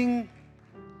something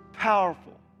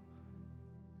powerful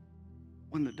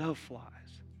when the dove flies.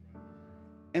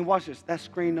 And watch this, that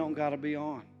screen don't got to be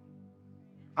on.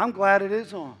 I'm glad it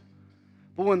is on.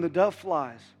 But when the dove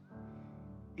flies,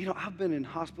 you know, I've been in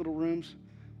hospital rooms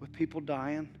with people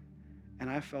dying. And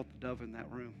I felt the dove in that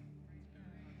room.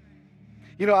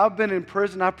 You know, I've been in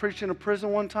prison. I preached in a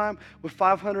prison one time with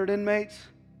 500 inmates,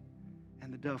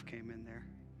 and the dove came in there.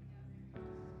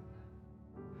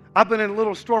 I've been in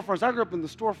little storefronts. I grew up in the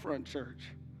storefront church.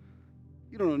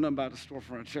 You don't know nothing about the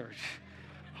storefront church.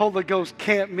 Holy Ghost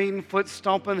camp meeting, foot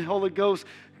stomping, Holy Ghost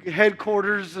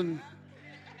headquarters, and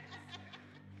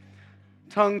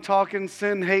tongue-talking,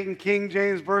 sin-hating, King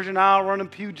James Version aisle running,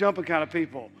 pew jumping kind of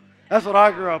people. That's what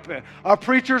I grew up in. Our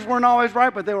preachers weren't always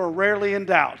right, but they were rarely in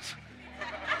doubt.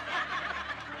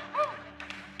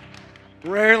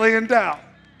 Rarely in doubt.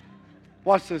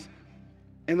 Watch this.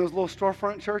 In those little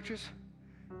storefront churches,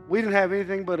 we didn't have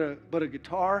anything but a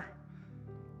guitar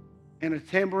and a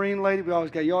tambourine lady.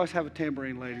 You always have a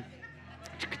tambourine lady.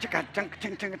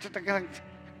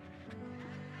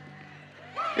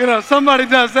 You know, somebody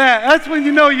does that. That's when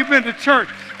you know you've been to church.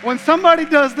 When somebody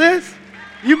does this,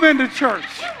 you've been to church.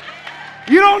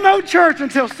 You don't know church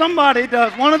until somebody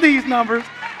does one of these numbers,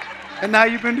 and now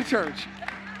you've been to church.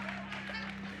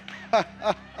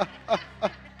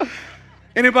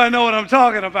 Anybody know what I'm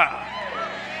talking about?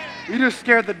 You just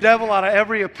scared the devil out of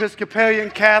every Episcopalian,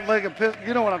 Catholic,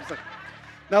 you know what I'm saying.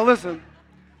 Now listen.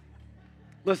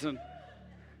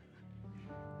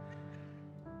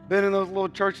 Been in those little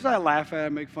churches. I laugh at it,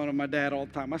 make fun of my dad all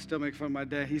the time. I still make fun of my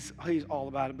dad. He's all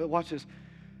about it. But watch this.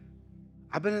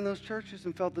 I've been in those churches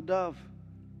and felt the dove.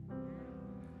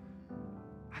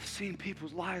 I've seen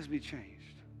people's lives be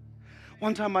changed.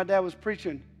 One time my dad was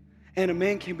preaching, and a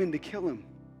man came in to kill him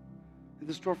in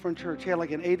the storefront church. He had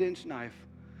like an 8-inch knife.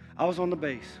 I was on the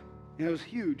base, and it was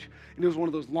huge, and it was one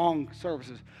of those long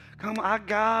services. Come, I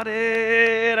got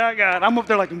it. I'm up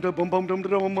there like, I'm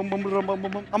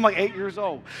like 8 years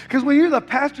old. Because when you're the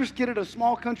pastor's kid at a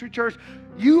small country church,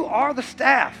 you are the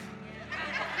staff.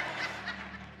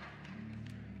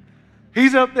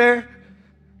 He's up there,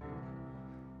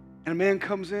 and a man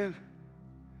comes in.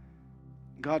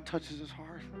 God touches his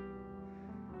heart.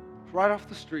 Right off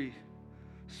the street,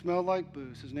 smelled like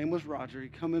booze. His name was Roger. He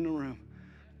come in the room,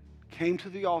 came to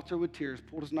the altar with tears,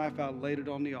 pulled his knife out, laid it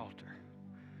on the altar.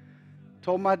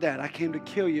 Told my dad, I came to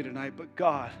kill you tonight, but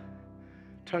God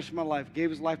touched my life, gave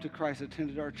his life to Christ,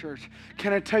 attended our church.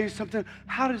 Can I tell you something?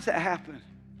 How does that happen?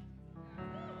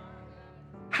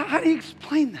 How do you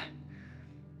explain that?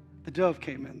 The dove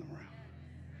came in the room.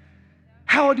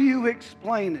 How do you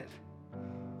explain it?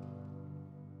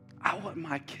 I want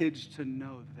my kids to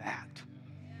know that.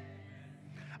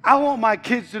 I want my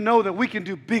kids to know that we can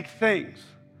do big things.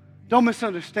 Don't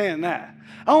misunderstand that.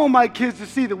 I want my kids to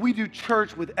see that we do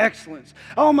church with excellence.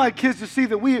 I want my kids to see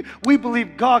that we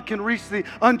believe God can reach the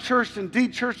unchurched and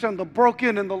de-churched and the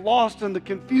broken and the lost and the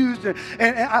confused.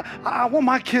 And I want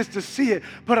my kids to see it,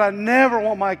 but I never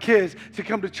want my kids to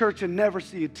come to church and never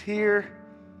see a tear,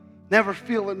 never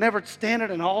feel it, never stand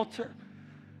at an altar,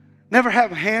 never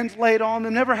have hands laid on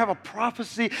them, never have a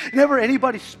prophecy, never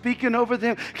anybody speaking over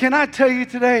them. Can I tell you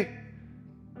today,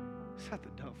 set the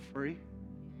dove free.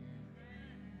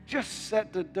 Just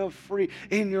set the dove free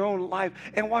in your own life.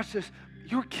 And watch this.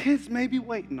 Your kids may be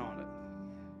waiting on it.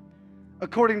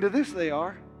 According to this, they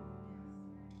are.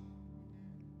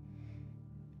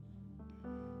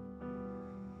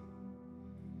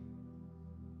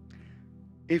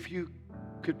 If you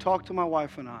could talk to my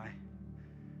wife and I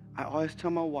always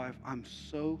tell my wife, I'm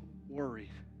so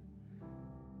worried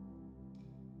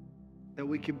that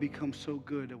we can become so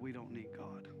good that we don't need God.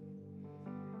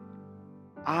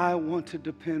 I want to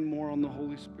depend more on the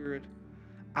Holy Spirit.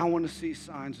 I want to see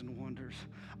signs and wonders.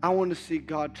 I want to see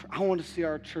God. I want to see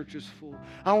our churches full.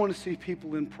 I want to see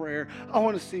people in prayer. I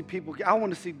want to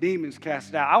see demons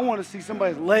cast out. I want to see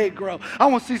somebody's leg grow. I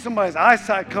want to see somebody's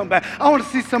eyesight come back. I want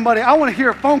to hear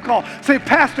a phone call. Say,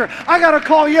 Pastor, I got a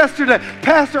call yesterday.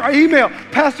 Pastor, or email.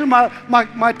 Pastor,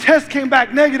 my test came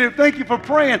back negative. Thank you for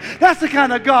praying. That's the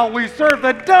kind of God we serve.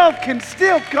 The dove can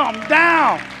still come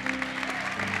down.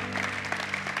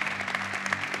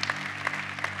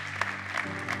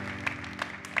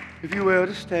 If you will,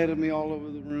 just stand at me all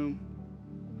over the room.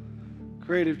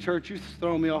 Creative Church, you're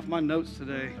throwing me off my notes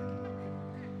today.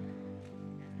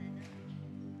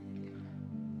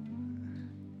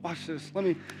 Watch this. Let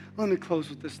me close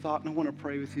with this thought, and I want to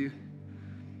pray with you.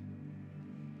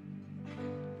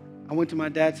 I went to my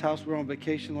dad's house. We were on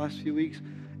vacation the last few weeks,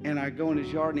 and I go in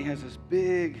his yard, and he has this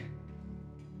big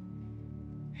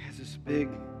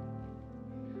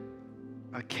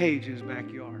cage in his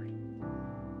backyard.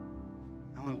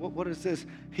 I'm like, what is this?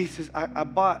 He says, I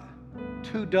bought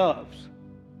 2 doves,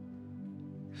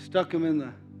 stuck them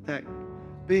in that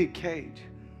big cage.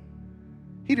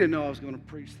 He didn't know I was going to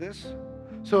preach this.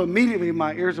 So immediately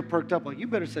my ears are perked up like, you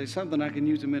better say something I can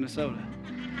use in Minnesota.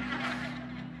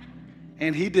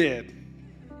 And he did.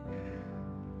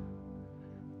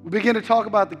 We began to talk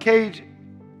about the cage,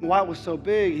 why it was so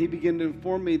big. He began to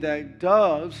inform me that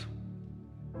doves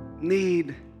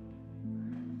need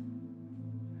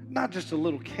not just a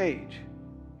little cage.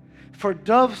 For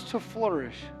doves to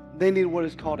flourish, they need what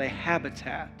is called a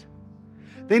habitat.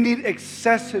 They need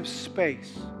excessive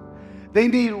space. They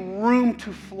need room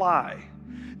to fly.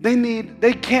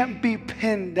 They can't be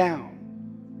pinned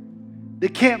down. They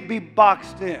can't be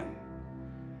boxed in.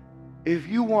 If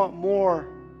you want more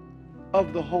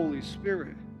of the Holy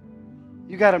Spirit,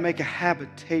 you got to make a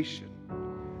habitation.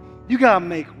 You got to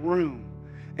make room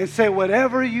and say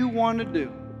whatever you want to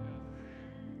do,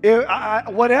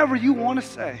 whatever you want to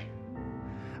say.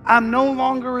 I'm no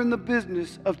longer in the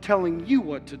business of telling you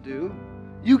what to do.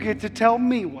 You get to tell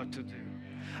me what to do.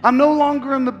 I'm no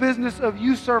longer in the business of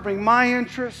you serving my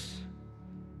interests.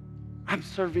 I'm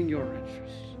serving your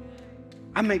interests.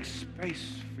 I make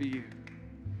space for you.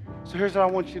 So here's what I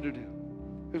want you to do.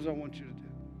 Here's what I want you to do.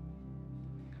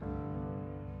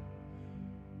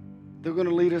 They're going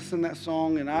to lead us in that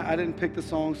song, and I didn't pick the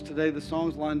songs today. The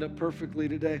songs lined up perfectly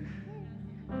today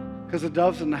because the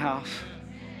dove's in the house.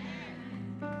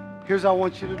 Here's what I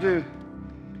want you to do.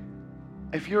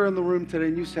 If you're in the room today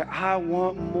and you say, I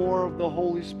want more of the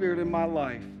Holy Spirit in my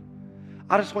life,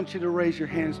 I just want you to raise your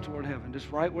hands toward heaven,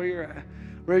 just right where you're at.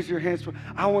 Raise your hands.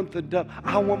 I want the dove.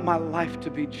 I want my life to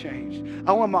be changed.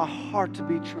 I want my heart to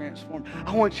be transformed.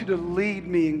 I want you to lead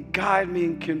me and guide me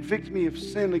and convict me of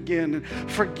sin again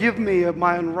and forgive me of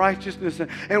my unrighteousness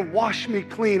and wash me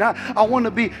clean. I want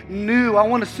to be new. I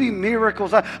want to see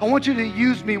miracles. I want you to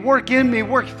use me, work in me,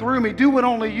 work through me. Do what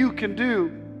only you can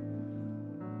do.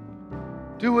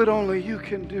 Do what only you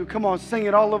can do. Come on, sing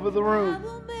it all over the room. I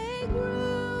will make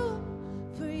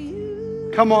room for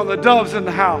you. Come on, the dove's in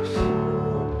the house.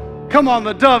 Come on,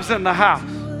 the dove's in the house.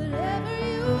 Whatever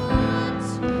you want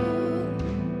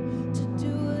to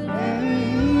do whatever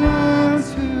you You want want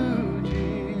to,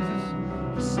 Jesus.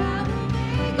 Yes, I will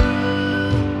make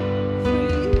room for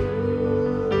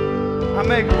you. I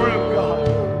make room,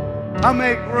 God. I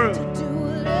make room. Do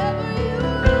whatever you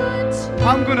want to.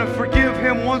 I'm going to forgive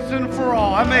him once and for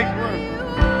all. I make room.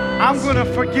 I'm going to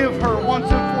forgive her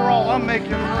once and for all. I'm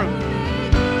making room.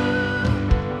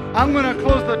 I'm going to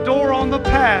close the door on the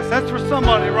past. That's for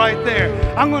somebody right there.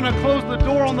 I'm going to close the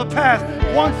door on the past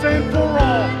once and for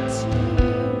all.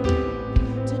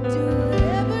 To do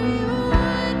whatever you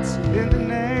want to. In the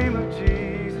name of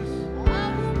Jesus.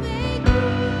 I will make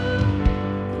room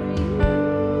for you.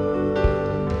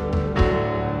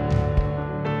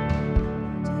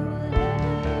 Do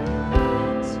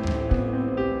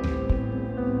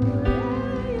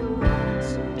whatever you want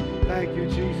to. Thank you,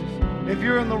 Jesus. If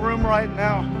you're in the room right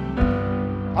now,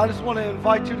 I just want to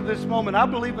invite you to this moment. I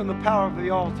believe in the power of the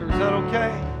altar. Is that okay?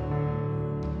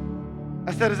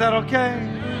 I said, is that okay?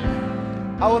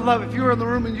 I would love if you were in the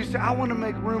room and you say, I want to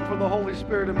make room for the Holy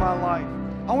Spirit in my life.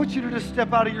 I want you to just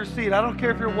step out of your seat. I don't care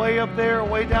if you're way up there or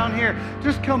way down here.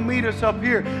 Just come meet us up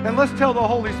here and let's tell the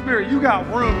Holy Spirit, you got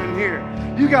room in here.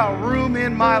 You got room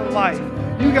in my life.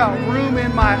 You got room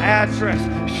in my address.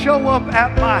 Show up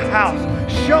at my house.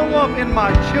 Show up in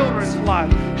my children's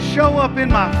life. Show up in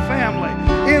my family.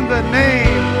 In the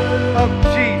name of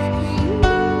Jesus.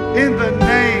 In the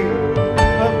name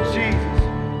of Jesus.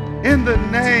 In the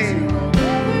name.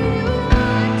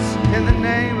 In the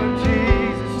name of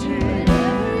Jesus.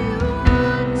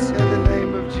 In the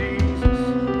name of Jesus.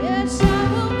 Yes, I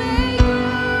will make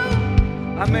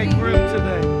room. I make room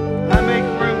today. I make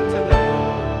room today.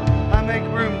 I make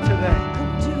room today.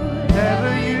 Do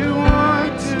Whatever you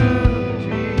want to,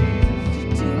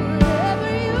 Jesus. do whatever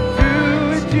you Do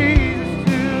it, Jesus.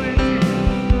 Do it,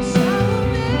 Jesus. Yes, I will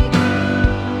make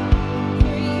room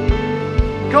for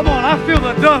you. Come on, I feel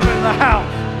the dove in the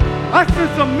house. I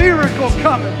sense a miracle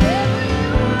coming.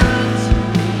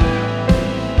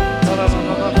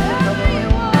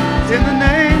 In the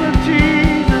name of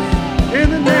Jesus. In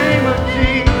the name of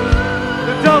Jesus.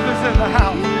 The dove is in the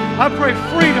house. I pray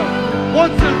freedom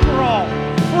once and for all.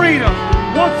 Freedom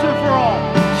once and for all.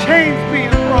 Chains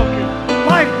being broken.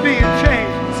 Life being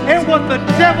changed. And what the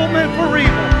devil meant for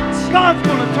evil, God's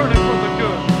going to turn it for the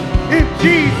good. In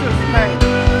Jesus' name.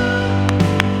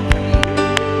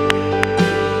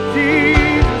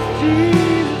 Jesus,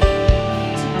 Jesus.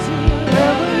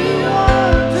 Whatever you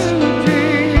want to,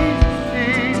 Jesus,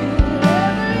 Jesus.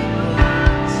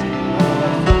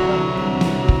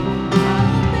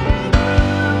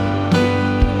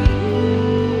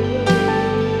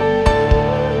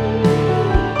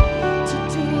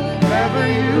 Whatever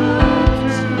you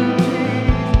want to,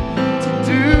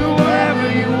 do whatever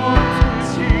you want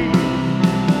to, Jesus.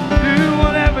 Do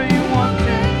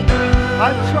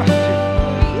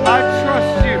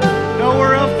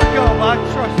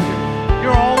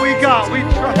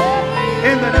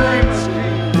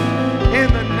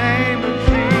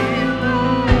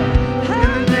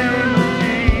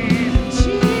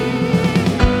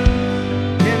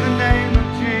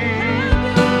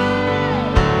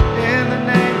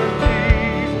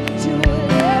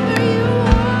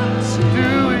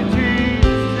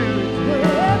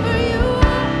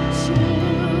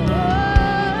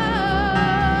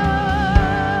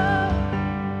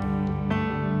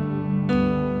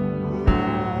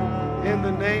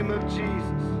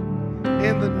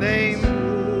In the name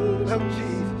of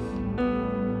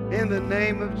Jesus. In the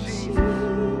name of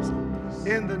Jesus.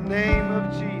 In the name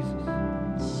of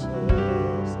Jesus.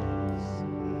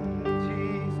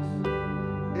 Jesus.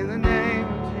 In the name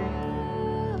of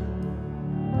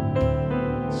Jesus.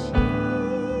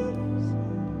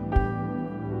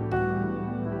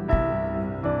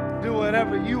 Do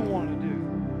whatever you want to do.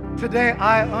 Today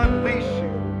I unleash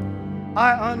you.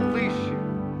 I unleash you.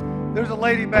 There's a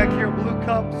lady back here, blue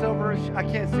cup, silver. I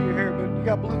can't see your hair, but you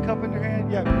got blue cup in your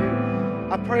hand? Yeah, you do.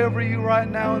 I pray over you right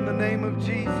now in the name of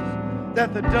Jesus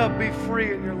that the dove be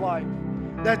free in your life.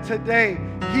 That today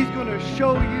he's going to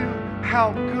show you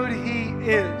how good he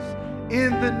is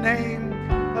in the name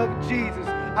of Jesus.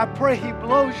 I pray he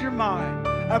blows your mind.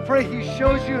 I pray he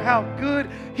shows you how good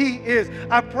he is.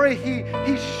 I pray he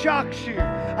shocks you.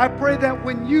 I pray that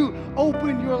when you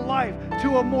open your life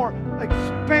to a more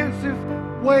expansive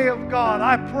way of God,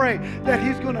 I pray that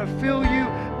he's going to fill you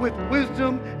with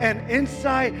wisdom and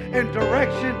insight and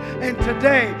direction. And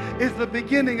today is the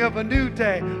beginning of a new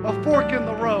day, a fork in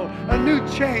the road, a new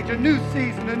change, a new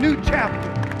season, a new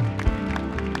chapter.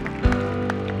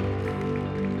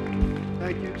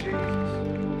 Thank you, Jesus.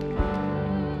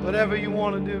 Whatever you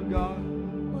want to do, God.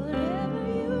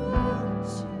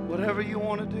 Whatever you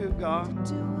want to do, God.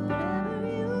 Do whatever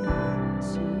you want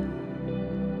to.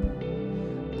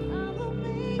 I will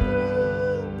make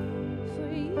room for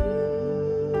you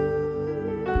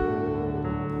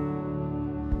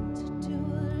to do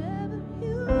whatever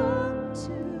you want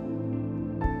to.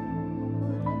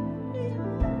 Whatever you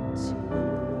want to.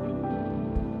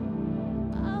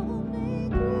 I will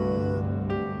make room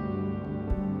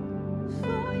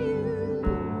for you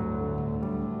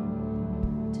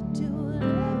to do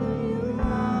whatever you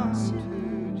want to.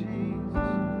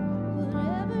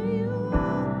 Whatever you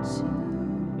want to.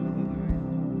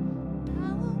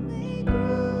 I will make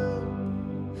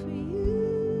room for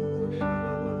you.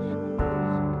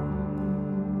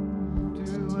 Do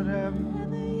whatever.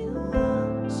 Whatever you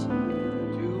want to.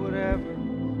 Do whatever.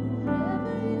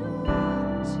 Whatever you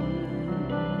want to.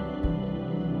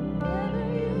 Whatever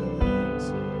you want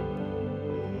to.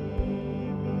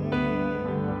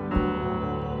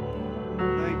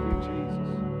 Thank you, Jesus.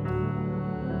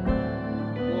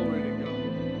 Glory to God.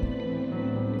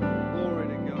 Glory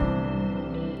to God.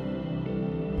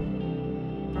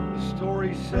 The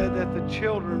story said that the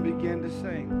children began to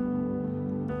sing.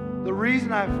 The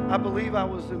reason I believe I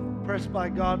was impressed by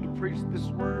God to preach this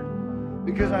word,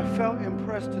 because I felt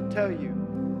impressed to tell you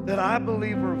that I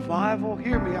believe revival,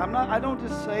 hear me, I don't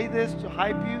just say this to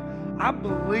hype you. I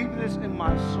believe this in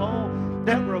my soul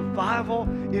that revival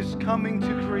is coming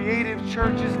to Creative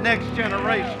Church's next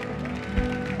generation.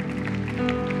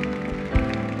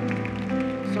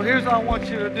 So here's what I want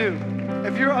you to do.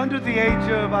 If you're under the age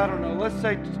of, I don't know, let's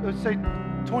say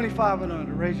 25 and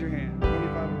under, raise your hand.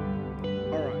 25.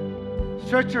 All right.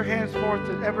 Stretch your hands forth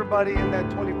to everybody in that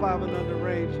 25 and under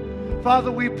range.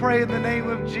 Father, we pray in the name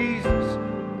of Jesus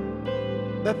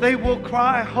that they will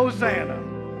cry Hosanna,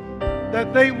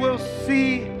 that they will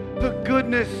see the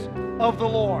goodness of the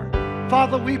Lord.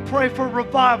 Father, we pray for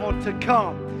revival to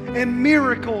come and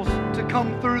miracles to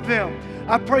come through them.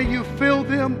 I pray you fill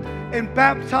them and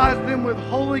baptize them with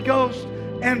Holy Ghost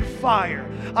and fire.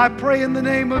 I pray in the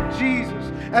name of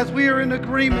Jesus, as we are in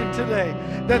agreement today,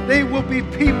 that they will be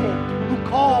people who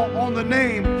call on the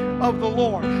name of the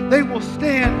Lord. They will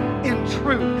stand in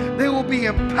truth. They will be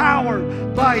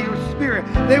empowered by your Spirit.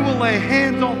 They will lay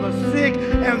hands on the sick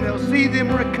and they'll see them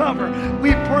recover.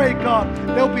 We pray, God,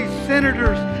 there'll be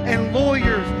senators and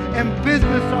lawyers and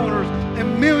business owners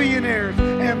and millionaires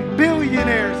and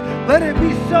billionaires. Let it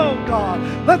be so, God.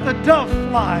 Let the dove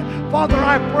fly. Father,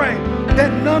 I pray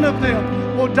that none of them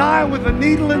will die with a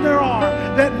needle in their arm,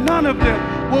 that none of them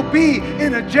will be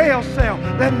in a jail cell,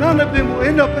 that none of them will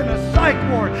end up in a psych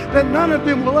ward, that none of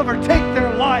them will ever take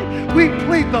their life. We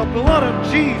plead the blood of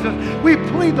Jesus. We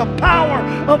plead the power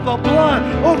of the blood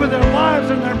over their lives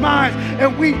and their minds,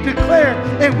 and we declare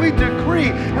and we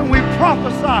decree and we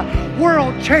prophesy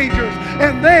world changers,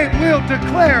 and they will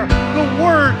declare the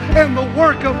word and the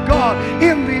work of God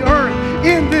in the earth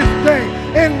in this day,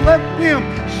 and let them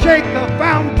shake the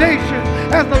foundations,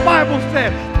 as the Bible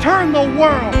said, turn the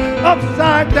world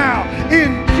upside down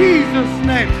in Jesus'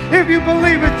 name. If you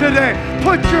believe it today,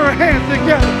 put your hands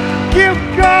together. Give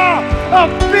God a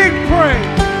big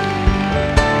praise.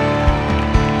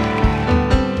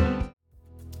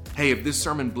 Hey, if this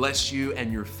sermon blessed you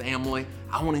and your family,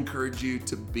 I want to encourage you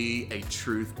to be a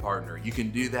Truth Partner. You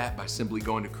can do that by simply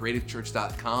going to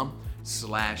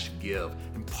creativechurch.com/give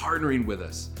and partnering with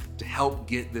us to help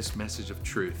get this message of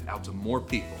truth out to more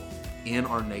people in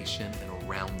our nation and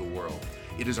around the world.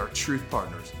 It is our truth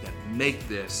partners that make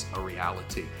this a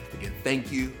reality. Again,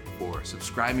 thank you for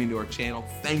subscribing to our channel.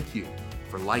 Thank you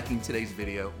for liking today's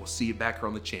video. We'll see you back here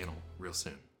on the channel real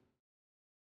soon.